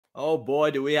Oh boy,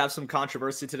 do we have some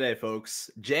controversy today, folks.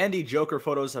 JND Joker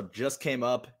photos have just came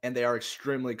up, and they are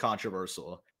extremely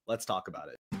controversial. Let's talk about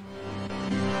it.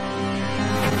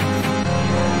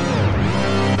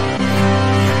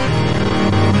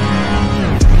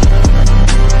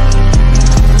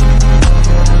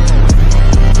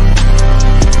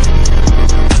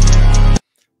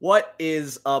 What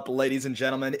is up, ladies and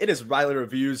gentlemen? It is Riley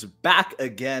Reviews back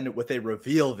again with a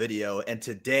reveal video, and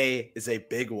today is a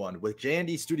big one with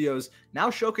JND Studios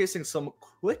now showcasing some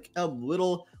quick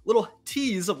little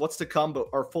tease of what's to come, but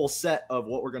our full set of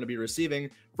what we're going to be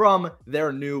receiving from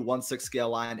their new 1/6 scale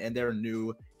line and their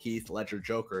new Heath Ledger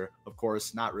Joker. Of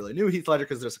course, not really new Heath Ledger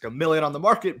because there's like a million on the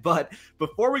market, but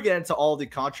before we get into all the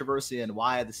controversy and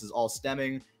why this is all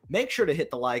stemming, make sure to hit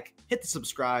the like, hit the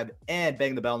subscribe, and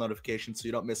bang the bell notification so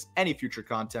you don't miss any future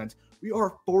content. We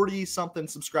are 40-something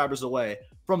subscribers away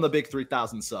from the big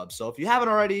 3,000 subs. So if you haven't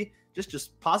already,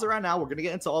 just pause it right now. We're gonna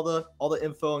get into all the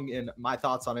info and my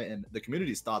thoughts on it and the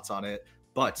community's thoughts on it.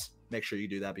 But make sure you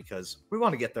do that because we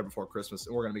want to get there before Christmas,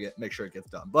 and we're gonna make sure it gets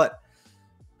done. But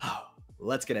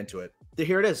let's get into it.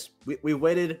 Here it is. We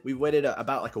waited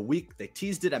about like a week. They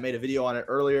teased it. I made a video on it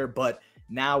earlier, but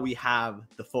now we have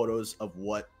the photos of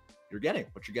what you're getting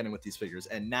with these figures.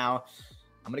 And now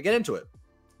I'm gonna get into it.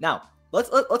 Now let's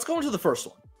go into the first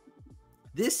one.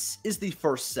 This is the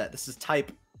first set. This is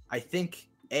type, I think,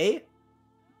 A.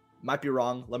 Might be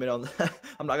wrong, let me know.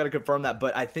 I'm not gonna confirm that,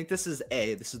 but I think this is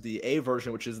A. This is the A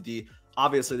version, which is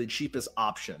obviously the cheapest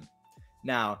option.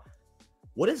 Now,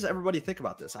 what does everybody think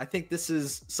about this? I think this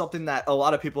is something that a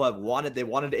lot of people have wanted. They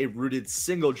wanted a rooted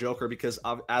single Joker because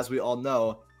as we all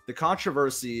know, the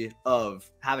controversy of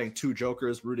having two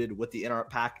Jokers rooted with the in-art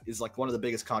pack is like one of the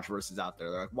biggest controversies out there.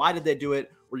 They're like, why did they do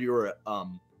it where you were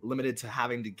limited to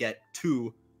having to get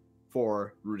two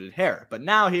for rooted hair? But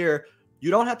now here,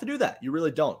 you don't have to do that. You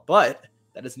really don't. But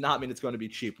that does not mean it's going to be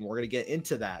cheap. And we're going to get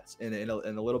into that in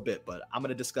a little bit. But I'm going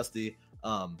to discuss the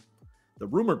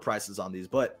rumored prices on these.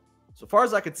 But so far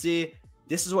as I could see,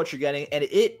 this is what you're getting, and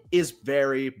it is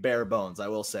very bare bones, I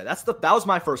will say. That was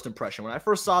my first impression. When I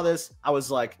first saw this, I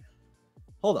was like,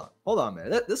 hold on, man.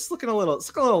 This is looking a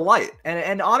little light.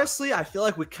 And honestly, I feel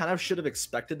like we kind of should have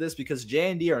expected this because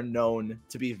JND are known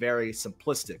to be very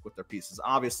simplistic with their pieces.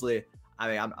 Obviously, I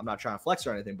mean, I'm not trying to flex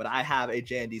or anything, but I have a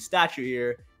JND statue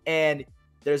here, and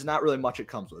there's not really much it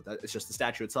comes with. It's just the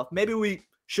statue itself. Maybe we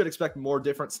should expect more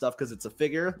different stuff because it's a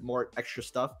figure, more extra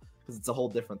stuff because it's a whole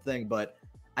different thing, but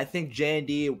I think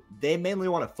JND, they mainly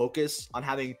want to focus on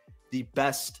having the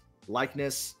best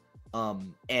likeness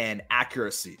and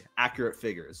accurate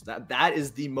figures. That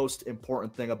is the most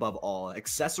important thing above all.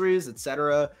 Accessories,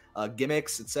 etc.,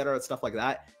 gimmicks, etc., stuff like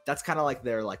that. That's kind of like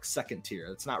their like second tier.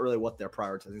 It's not really what they're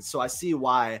prioritizing. So I see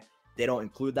why they don't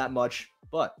include that much,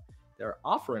 but they're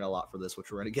offering a lot for this, which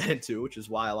we're going to get into, which is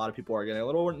why a lot of people are getting a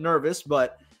little nervous.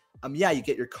 But yeah, you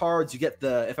get your cards, you get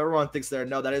if everyone thinks that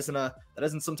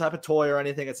isn't some type of toy or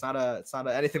anything, it's not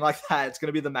anything like that. It's going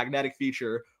to be the magnetic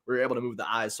feature where you're able to move the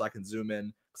eyes so I can zoom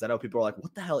in because I know people are like,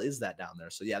 what the hell is that down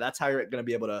there? So yeah, that's how you're going to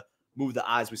be able to move the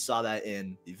eyes. We saw that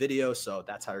in the video, so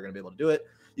that's how you're going to be able to do it.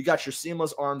 You got your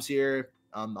seamless arms here.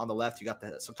 On the left, you got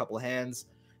some couple of hands.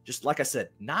 Just like I said,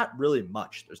 not really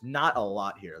much. There's not a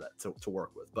lot here to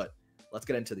work with, but let's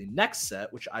get into the next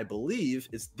set, which I believe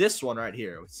is this one right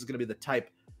here. This is going to be the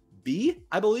type B,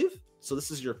 I believe. So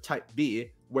this is your type B,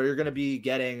 where you're going to be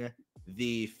getting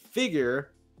the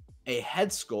figure, a head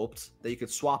sculpt that you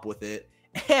could swap with it,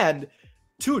 and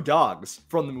two dogs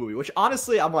from the movie, which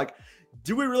honestly, I'm like,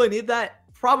 do we really need that?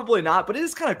 Probably not, but it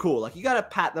is kind of cool. Like, you got to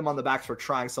pat them on the backs for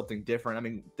trying something different. I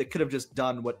mean, they could have just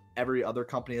done what every other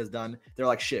company has done. They're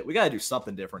like, shit, we got to do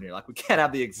something different here. Like, we can't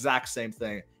have the exact same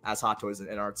thing as Hot Toys and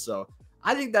InArt. So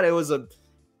I think that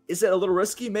is it a little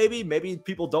risky? Maybe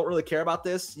people don't really care about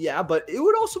this. Yeah, but it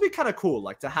would also be kind of cool,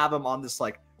 like to have them on this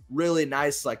like really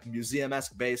nice like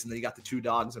museum-esque base, and then you got the two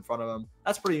dogs in front of them.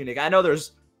 That's pretty unique. I know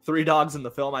there's 3 dogs in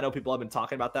the film. I know people have been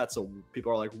talking about that, so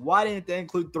people are like, why didn't they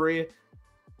include 3?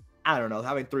 I don't know.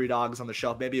 Having 3 dogs on the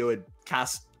shelf, maybe it would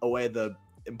cast away the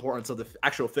importance of the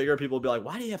actual figure. People would be like,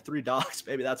 why do you have 3 dogs?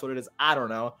 Maybe that's what it is. I don't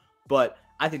know, but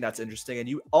I think that's interesting. And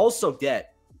you also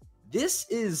get, this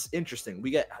is interesting.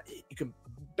 You can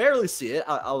barely see it.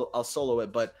 I'll solo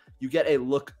it, but you get a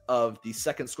look of the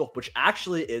second sculpt, which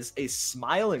actually is a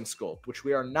smiling sculpt, which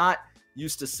we are not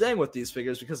used to seeing with these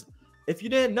figures, because if you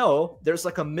didn't know, there's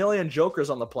like a million Jokers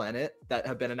on the planet that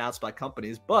have been announced by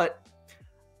companies, but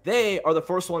they are the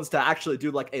first ones to actually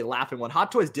do like a laughing one.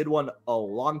 Hot Toys did one a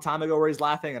long time ago where he's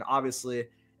laughing, and obviously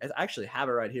I actually have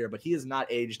it right here, but he is not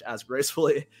aged as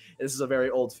gracefully. This is a very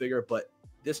old figure, but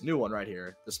this new one right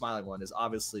here, the smiling one, is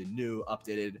obviously new,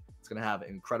 updated. It's going to have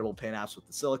incredible paint apps with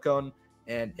the silicone.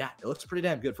 And yeah, it looks pretty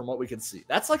damn good from what we can see.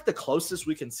 That's like the closest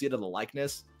we can see to the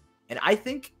likeness. And I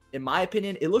think, in my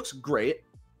opinion, it looks great.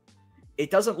 It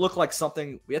doesn't look like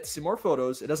something, we have to see more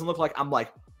photos. It doesn't look like I'm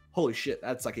like, holy shit,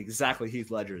 that's like exactly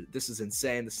Heath Ledger. This is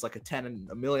insane. This is like a 10 and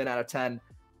a million out of 10.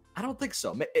 I don't think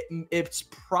so. It's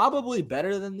probably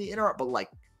better than the inner art, but like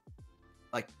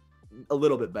a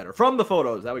little bit better from the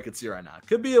photos that we could see right now. It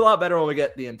could be a lot better when we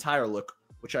get the entire look,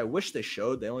 which I wish they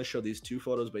showed. They only showed these 2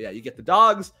 photos, but yeah, you get the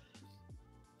dogs.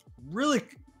 Really,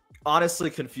 honestly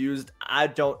confused.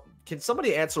 Can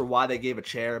somebody answer why they gave a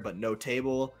chair but no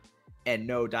table and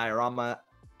no diorama?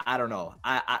 I don't know.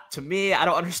 To me, I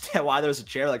don't understand why there's a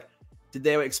chair. Like, did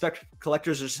they expect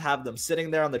collectors to just have them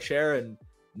sitting there on the chair and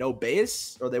no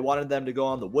base, or they wanted them to go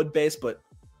on the wood base? But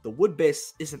the wood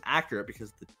base isn't accurate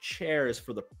because the chair is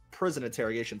for the prison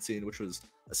interrogation scene, which was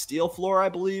a steel floor, I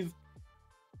believe.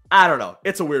 I don't know.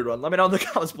 It's a weird one. Let me know in the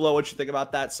comments below what you think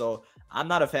about that. So I'm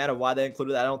not a fan of why they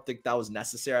included that. I don't think that was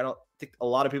necessary. I don't think a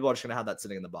lot of people are just going to have that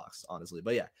sitting in the box, honestly.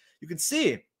 But yeah, you can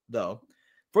see, though,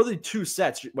 for the 2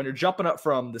 sets, when you're jumping up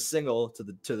from the single to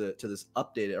this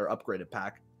updated or upgraded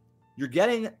pack, you're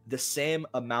getting the same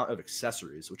amount of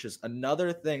accessories, which is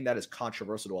another thing that is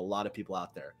controversial to a lot of people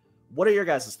out there. What are your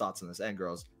guys' thoughts on this, and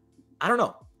girls? I don't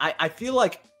know. I feel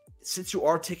like since you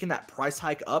are taking that price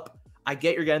hike up, I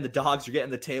get you're getting the dogs, you're getting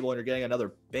the table, and you're getting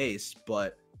another base,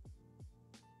 but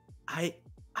I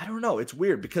don't know. It's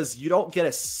weird because you don't get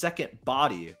a second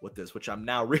body with this, which I'm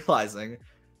now realizing.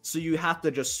 So you have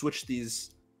to just switch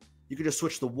these. You could just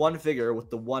switch the one figure with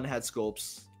the one head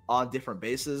sculpts on different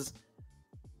bases.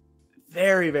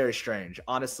 Very, very strange.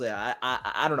 Honestly,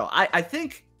 I don't know. I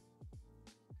think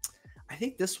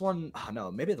this one, oh no,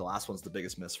 maybe the last one's the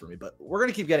biggest miss for me, but we're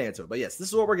going to keep getting into it. But yes, this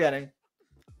is what we're getting.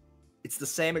 It's the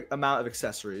same amount of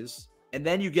accessories. And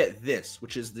then you get this,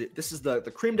 which is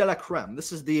the creme de la creme.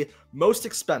 This is the most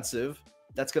expensive.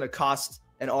 That's going to cost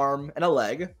an arm and a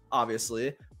leg,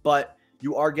 obviously. But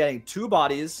you are getting 2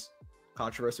 bodies.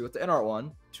 Controversy with the in-art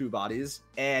one. 2 bodies.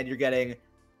 And you're getting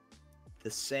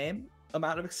the same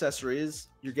amount of accessories.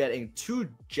 You're getting 2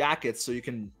 jackets, so you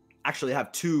can actually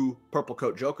have 2 purple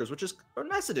coat Jokers, which is a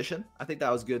nice addition. I think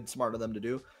that was good, smart of them to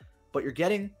do. But you're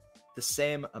getting the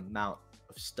same amount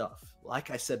of stuff.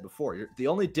 Like I said before, the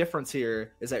only difference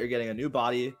here is that you're getting a new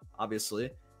body.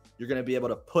 Obviously, you're going to be able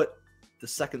to put the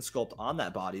second sculpt on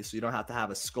that body, so you don't have to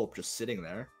have a sculpt just sitting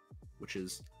there, which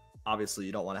is obviously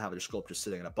you don't want to have your sculpt just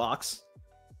sitting in a box.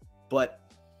 But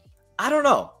I don't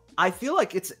know. I feel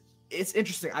like it's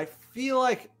interesting. I feel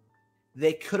like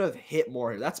they could have hit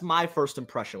more here. That's my first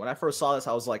impression. When I first saw this,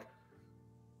 I was like,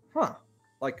 huh,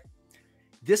 like,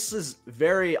 this is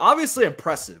very obviously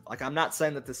impressive. Like, I'm not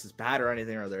saying that this is bad or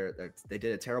anything, or they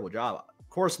did a terrible job. Of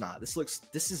course not. This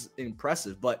is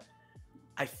impressive, but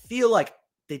I feel like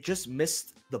they just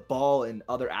missed the ball in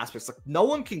other aspects. Like, no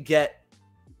one can get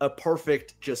a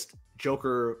perfect just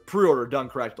Joker pre-order done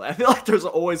correctly. I feel like there's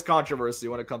always controversy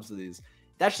when it comes to these.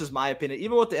 That's just my opinion.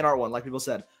 Even with the in-art one, like people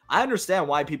said, I understand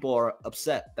why people are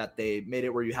upset that they made it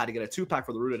where you had to get a 2-pack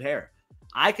for the rooted hair.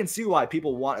 I can see why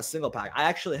people want a single pack. I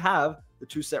actually have the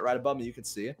 2 set right above me, you can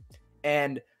see.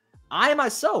 And I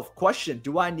myself question,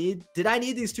 did I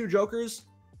need these 2 Jokers?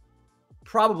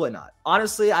 Probably not.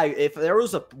 Honestly, if there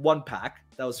was a 1-pack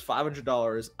that was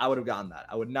 $500, I would have gotten that.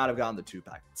 I would not have gotten the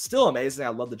 2-pack. Still amazing. I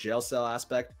love the jail cell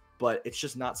aspect, but it's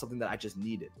just not something that I just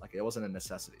needed. Like, it wasn't a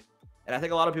necessity. And I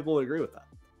think a lot of people would agree with that.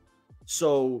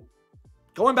 So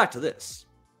going back to this,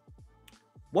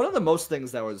 one of the most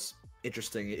things that was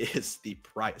interesting is the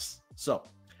price. So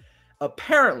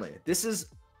apparently, this is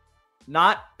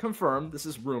not confirmed. This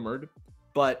is rumored,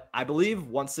 but I believe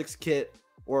 1/6 Kit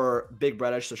or Big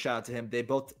Bredish, so shout out to him, they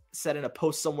both said in a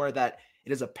post somewhere that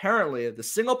it is apparently the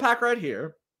single pack right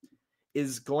here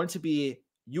is going to be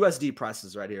USD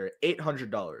prices right here,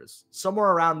 $800.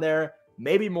 Somewhere around there,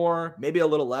 maybe more, maybe a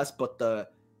little less, but the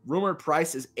rumored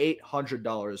price is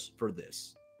 $800 for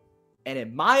this. And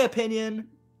in my opinion,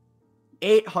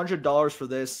 $800 for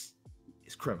this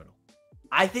is criminal.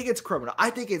 I think it's criminal. I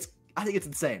think it's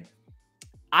insane.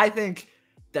 I think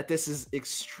that this is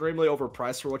extremely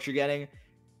overpriced for what you're getting,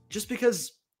 just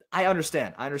because I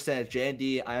understand. I understand it's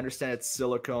JND. I understand it's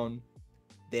silicone.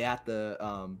 They have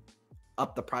to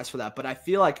up the price for that. But I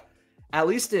feel like, at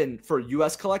least for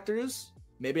US collectors,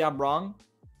 maybe I'm wrong,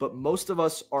 but most of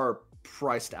us are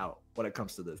priced out when it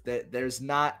comes to this. There's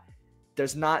not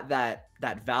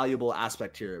that valuable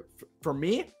aspect here. For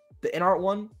me, the in-art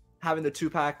one, having the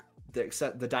 2-pack,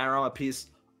 the diorama piece,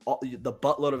 the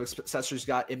buttload of accessories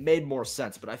got, it made more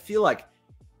sense. But I feel like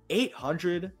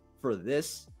 $800 for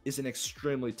this is an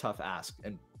extremely tough ask.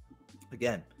 And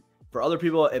again, for other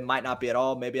people, it might not be at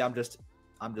all. Maybe I'm just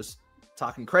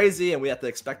talking crazy and we have to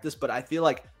expect this, but I feel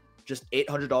like just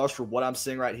 $800 for what I'm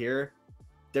seeing right here,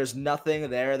 there's nothing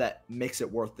there that makes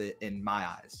it worth it in my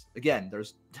eyes. Again,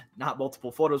 there's not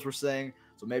multiple photos we're saying,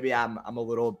 so maybe I'm a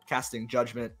little casting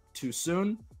judgment too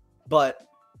soon, but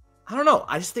I don't know.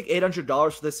 I just think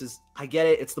 $800 for this is, I get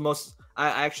it. It's the most, I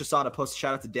actually saw in a post,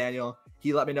 shout out to Daniel.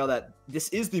 He let me know that this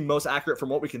is the most accurate from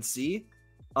what we can see.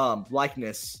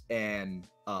 Likeness and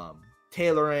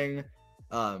tailoring,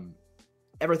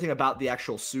 everything about the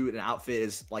actual suit and outfit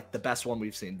is like the best one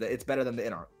we've seen. It's better than the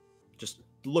in art, just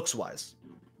looks wise,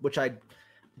 which I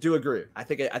do agree. I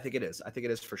think it is. I think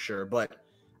it is for sure. But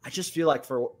I just feel like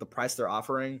for the price they're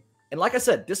offering, and like I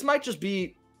said, this might just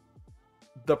be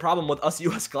the problem with us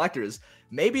US collectors.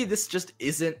 Maybe this just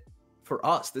isn't for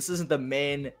us. This isn't the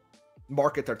main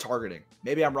market they're targeting.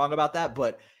 Maybe I'm wrong about that,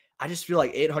 but I just feel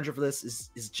like 800 for this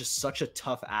is just such a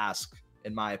tough ask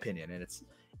in my opinion, and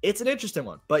it's an interesting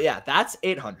one. But yeah, that's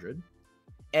 800.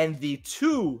 And the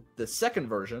second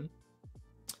version,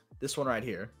 this one right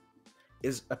here,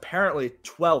 is apparently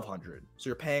 1200. So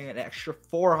you're paying an extra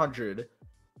 400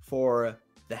 for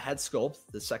the head sculpt,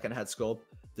 the second head sculpt,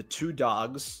 the 2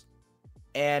 dogs,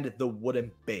 and the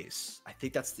wooden base. I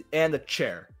think that's and the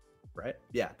chair, right?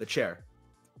 Yeah, the chair.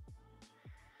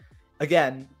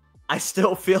 Again, I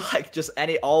still feel like just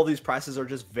all these prices are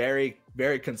just very,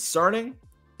 very concerning.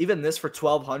 Even this for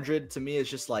 1200 to me is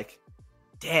just like,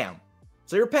 damn.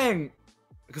 So you're paying,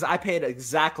 because I paid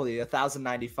exactly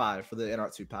 $1,095 for the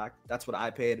in-art 2-pack. That's what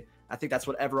I paid. I think that's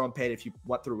what everyone paid if you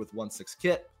went through with 1/6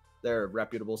 kit. They're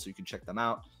reputable, so you can check them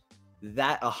out.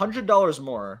 That $100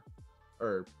 more,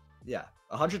 or yeah,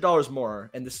 $100 more,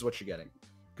 and this is what you're getting.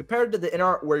 Compared to the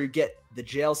in-art where you get the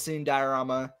jail scene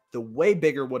diorama, the way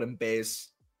bigger wooden base,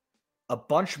 a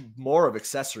bunch more of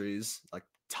accessories, like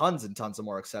tons and tons of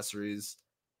more accessories.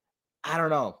 I don't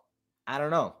know.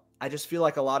 I just feel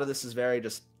like a lot of this is very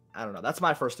just, I don't know. That's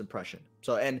my first impression.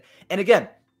 So, and again,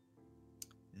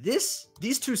 these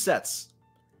 2 sets,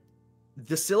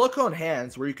 the silicone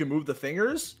hands where you can move the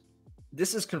fingers,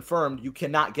 this is confirmed. You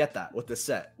cannot get that with this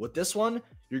set. With this one,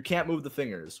 you can't move the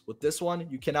fingers. With this one,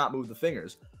 you cannot move the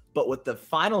fingers. But with the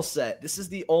final set, this is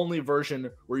the only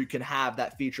version where you can have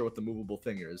that feature with the movable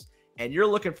fingers. And you're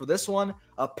looking for this one,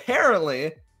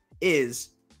 apparently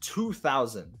is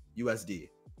 2,000 USD.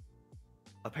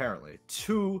 Apparently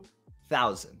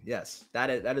 2,000. Yes, that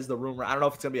is the rumor. I don't know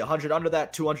if it's gonna be 100 under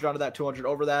that, 200 under that, 200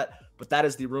 over that, but that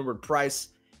is the rumored price.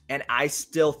 And I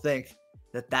still think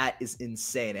that is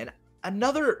insane. And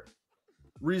another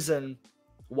reason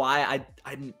why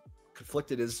I'm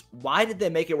conflicted is, why did they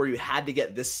make it where you had to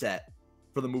get this set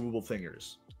for the movable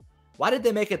fingers? Why did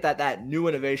they make it that new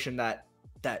innovation that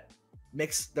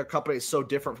makes their company so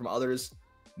different from others,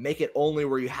 make it only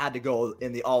where you had to go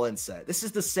in the all-in set? This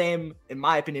is the same, in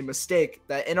my opinion, mistake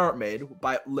that InArt made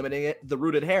by limiting the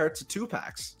rooted hair to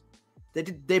 2-packs.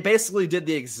 They basically did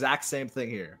the exact same thing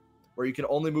here, where you can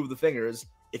only move the fingers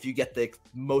if you get the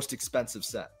most expensive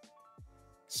set.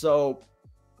 So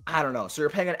I don't know. So you're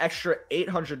paying an extra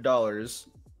 $800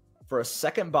 for a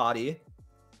second body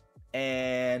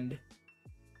and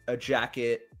a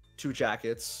jacket, 2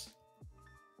 jackets.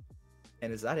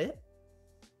 And is that it?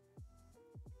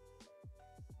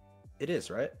 It is,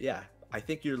 right? Yeah. I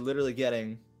think you're literally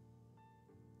getting,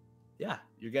 yeah,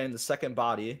 you're getting the second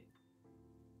body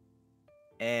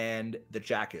and the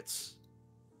jackets.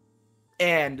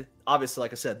 And obviously,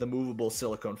 like I said, the movable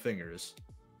silicone fingers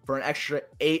for an extra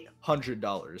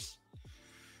 $800.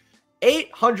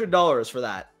 $800 for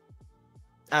that.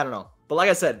 I don't know. But like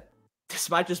I said, this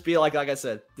might just be like I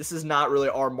said, this is not really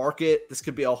our market. This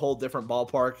could be a whole different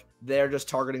ballpark. They're just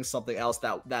targeting something else,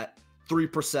 that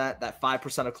 3%, that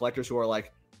 5% of collectors who are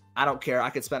like, I don't care. I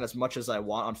could spend as much as I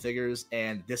want on figures,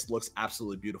 and this looks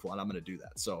absolutely beautiful, and I'm going to do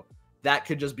that. So that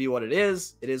could just be what it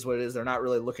is. It is what it is. They're not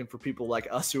really looking for people like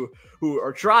us who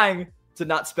are trying to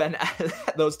not spend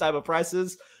at those type of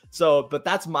prices. So, but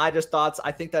that's my just thoughts.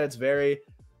 I think that it's very,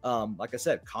 like I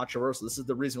said, controversial. This is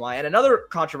the reason why. And another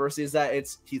controversy is that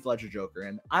it's Heath Ledger Joker.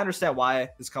 And I understand why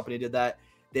this company did that.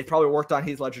 They've probably worked on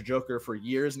Heath Ledger Joker for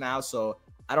years now, so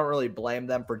I don't really blame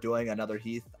them for doing another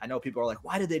Heath. I know people are like,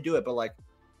 why did they do it? But like,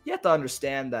 you have to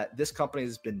understand that this company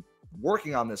has been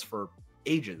working on this for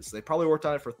ages. They probably worked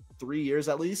on it for 3 years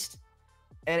at least.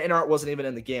 And InArt wasn't even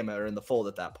in the game or in the fold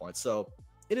at that point. So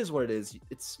it is what it is.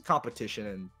 It's competition,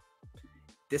 and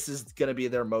this is going to be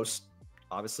their most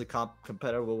obviously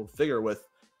competitive figure with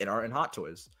InArt and Hot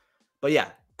Toys. But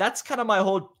yeah, that's kind of my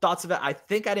whole thoughts of it. I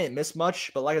think I didn't miss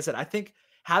much, but like I said, I think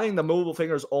having the movable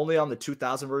fingers only on the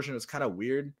 2000 version is kind of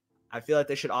weird. I feel like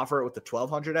they should offer it with the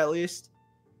 1200 at least.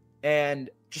 And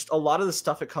just a lot of the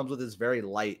stuff it comes with is very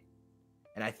light.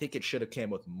 And I think it should have came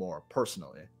with more,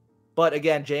 personally. But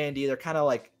again, JND, they're kind of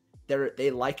like, they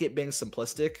like it being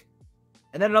simplistic.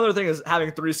 And then another thing is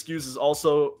having 3 SKUs is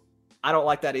also, I don't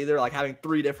like that either. Like having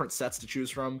 3 different sets to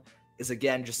choose from is,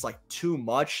 again, just like too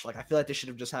much. Like I feel like they should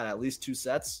have just had at least 2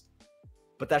 sets.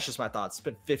 But that's just my thoughts. It's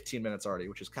been 15 minutes already,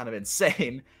 which is kind of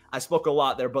insane. I spoke a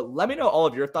lot there, but let me know all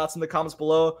of your thoughts in the comments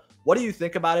below. What do you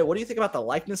think about it? What do you think about the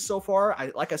likeness so far?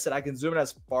 Like I said, I can zoom in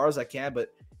as far as I can, but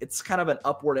it's kind of an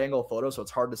upward angle photo, so it's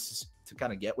hard to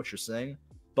kind of get what you're saying.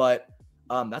 But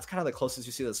that's kind of the closest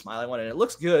you see to the smiling one, and it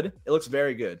looks good. It looks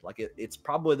very good. Like it's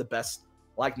probably the best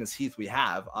likeness Heath we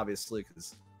have, obviously,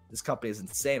 because this company is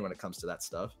insane when it comes to that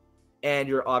stuff. And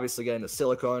you're obviously getting the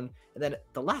silicone. And then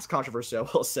the last controversy I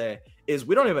will say is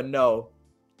we don't even know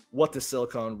what the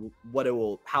silicone,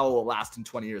 how it will last in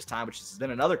 20 years time, which has been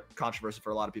another controversy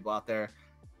for a lot of people out there.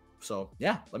 So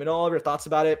yeah, let me know all of your thoughts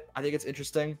about it. I think it's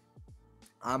interesting.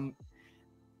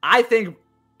 I think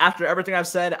after everything I've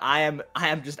said, I am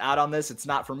just out on this. It's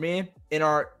not for me. In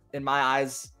my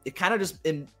eyes, it kind of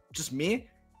just me.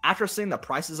 After seeing the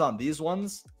prices on these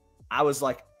ones, I was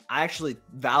like, I actually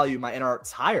value my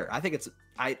inarts higher. I think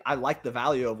I like the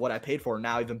value of what I paid for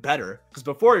now even better. Because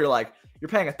before you're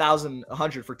paying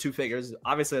 $1,100 for 2 figures.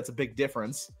 Obviously that's a big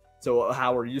difference to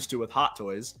how we're used to with Hot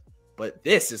Toys. But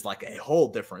this is like a whole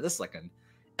different, this is like an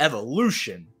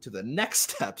evolution to the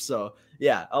next step. So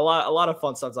yeah, a lot of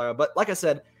fun stuff. But like I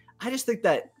said, I just think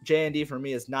that JND for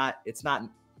me is not,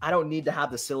 I don't need to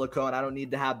have the silicone. I don't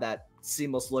need to have that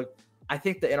seamless look. I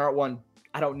think the inart one,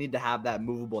 I don't need to have that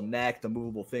movable neck, the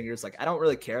movable fingers. Like, I don't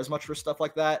really care as much for stuff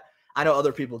like that. I know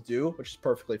other people do, which is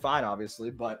perfectly fine, obviously.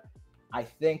 But I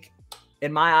think,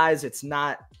 in my eyes, it's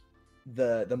not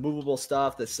the movable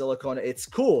stuff, the silicone. It's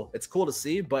cool. It's cool to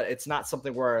see, but it's not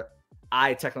something where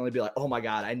I technically be like, oh my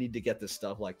God, I need to get this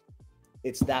stuff. Like,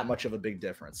 it's that much of a big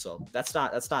difference. So that's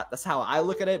how I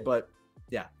look at it. But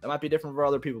yeah, that might be different for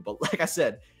other people. But like I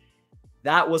said,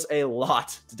 that was a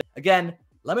lot. Again,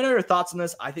 let me know your thoughts on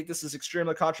this. I think this is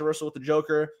extremely controversial with the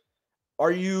Joker.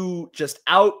 Are you just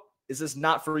out? Is this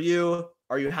not for you?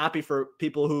 Are you happy for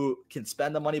people who can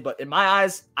spend the money? But in my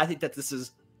eyes, I think that this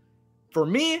is, for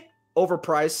me,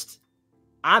 overpriced.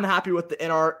 I'm happy with the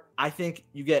inart. I think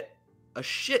you get a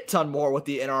shit ton more with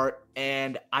the inart,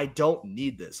 and I don't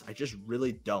need this. I just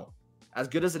really don't. As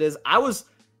good as it is, I was,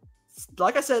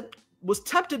 like I said, was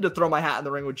tempted to throw my hat in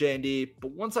the ring with JND, but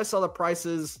once I saw the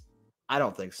prices, I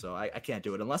don't think so. I can't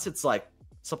do it unless it's like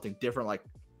something different, like,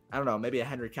 I don't know, maybe a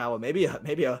Henry Cavill, maybe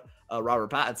a Robert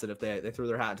Pattinson. If they threw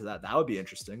their hat into that would be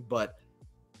interesting. But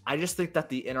I just think that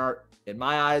the inart, in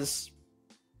my eyes,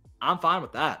 I'm fine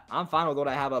with that. I'm fine with what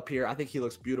I have up here. I think he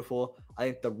looks beautiful. I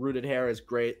think the rooted hair is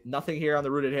great. Nothing here on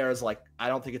the rooted hair is like, I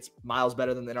don't think it's miles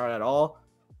better than the inart at all.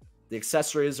 The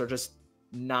accessories are just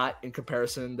not in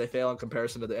comparison. They fail in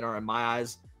comparison to the inart in my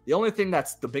eyes. The only thing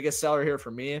that's the biggest seller here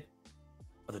for me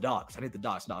are the dogs. I need the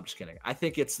dogs. No, I'm just kidding. I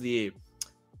think it's the,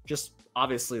 just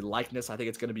obviously likeness. I think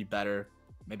it's going to be better,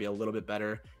 maybe a little bit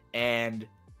better. And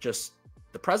just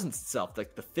the presence itself,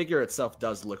 like the figure itself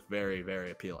does look very,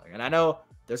 very appealing. And I know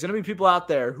there's going to be people out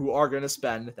there who are going to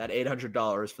spend that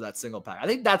 $800 for that single pack. I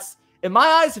think that's, in my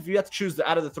eyes, if you have to choose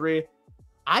out of the 3,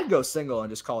 I'd go single and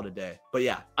just call it a day. But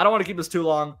yeah, I don't want to keep this too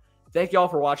long. Thank you all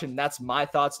for watching. That's my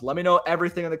thoughts. Let me know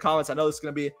everything in the comments. I know this is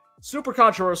going to be super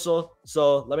controversial.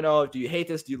 So let me know, do you hate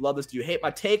this? Do you love this? Do you hate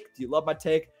my take? Do you love my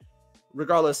take?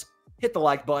 Regardless, hit the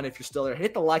like button if you're still there.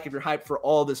 Hit the like if you're hyped for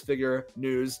all this figure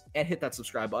news. And hit that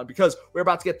subscribe button because we're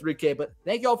about to get 3K. But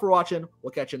thank you all for watching.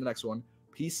 We'll catch you in the next one.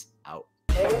 Peace out.